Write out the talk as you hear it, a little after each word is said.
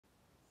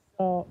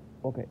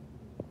Okay.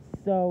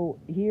 So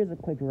here's a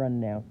quick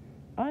rundown.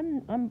 I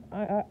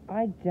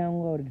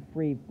downloaded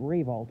free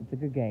Revolt. It's a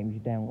good game. You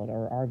should download it,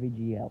 or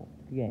RVGL.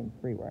 It's a good game,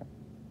 freeware.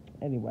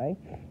 Anyway,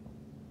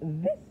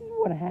 this is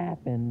what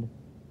happened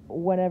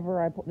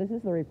whenever this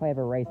is the replay of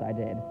a race I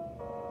did,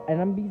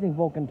 and I'm using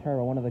Vulcan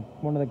Turbo, one of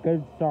the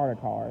good starter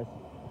cars,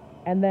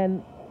 and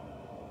then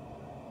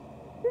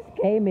this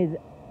game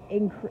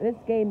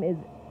is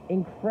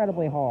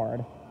incredibly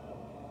hard,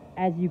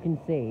 as you can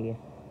see.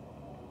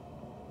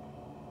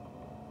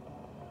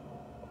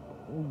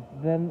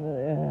 Then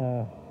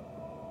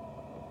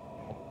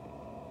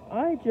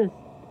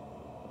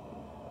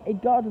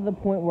it got to the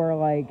point where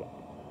like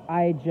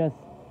I just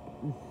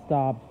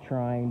stopped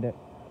trying to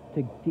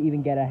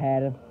even get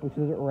ahead, which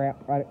was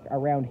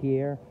around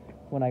here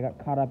when I got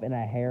caught up in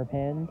a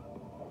hairpin.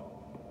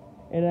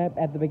 And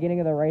at the beginning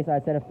of the race, I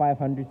said a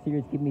 500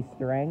 series give me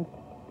strength,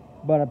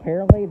 but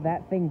apparently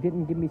that thing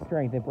didn't give me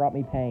strength. It brought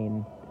me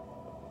pain.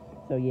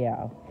 So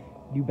yeah,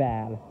 you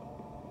bad.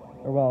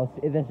 Or well,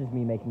 that's just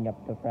me making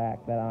up the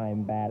fact that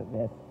I'm bad at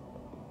this.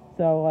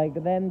 So like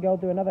then go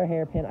through another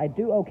hairpin. I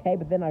do okay,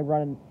 but then I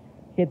run and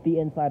hit the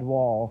inside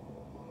wall.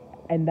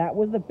 And that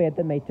was the bit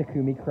that made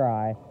Takumi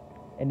cry.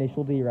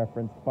 Initial D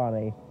reference,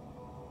 funny.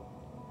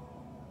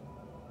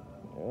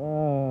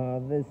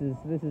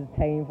 This is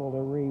painful to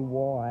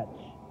rewatch.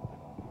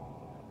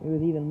 It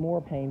was even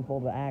more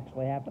painful to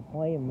actually have to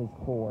play in this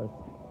course.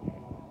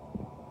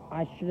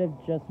 I should have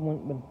just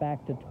went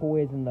back to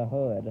Toys in the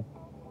Hood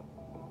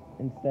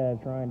instead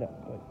of trying to.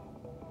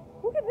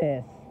 Look at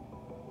this!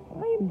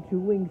 I am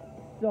doing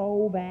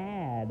so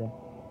bad.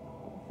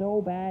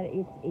 So bad,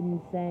 it's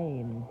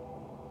insane.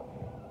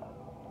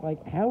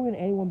 Like, how can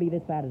anyone be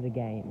this bad at a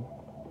game?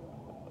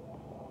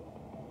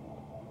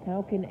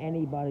 How can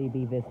anybody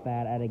be this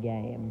bad at a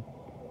game?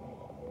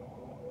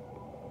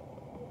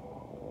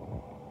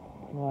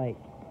 Like,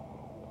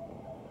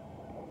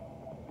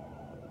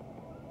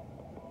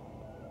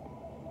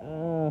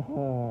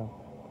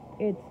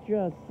 it's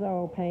just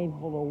so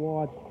painful to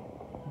watch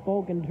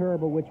Vulcan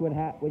Turbo, which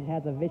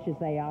has a vicious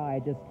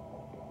AI, just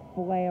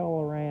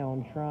flail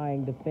around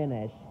trying to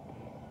finish.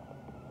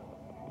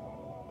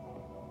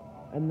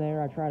 And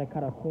there I try to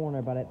cut a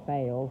corner, but it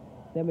fails.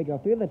 Then we go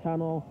through the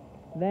tunnel.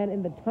 Then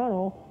in the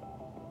tunnel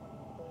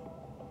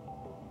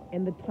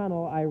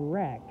I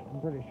wreck, I'm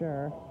pretty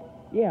sure.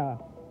 Yeah,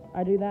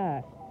 I do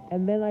that.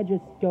 And then I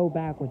just go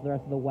backwards the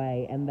rest of the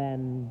way, and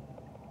then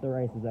the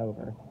race is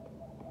over.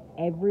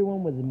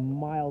 Everyone was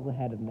miles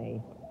ahead of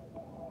me.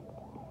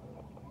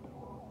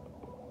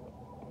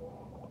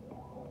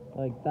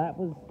 Like, that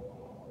was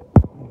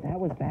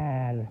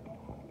bad.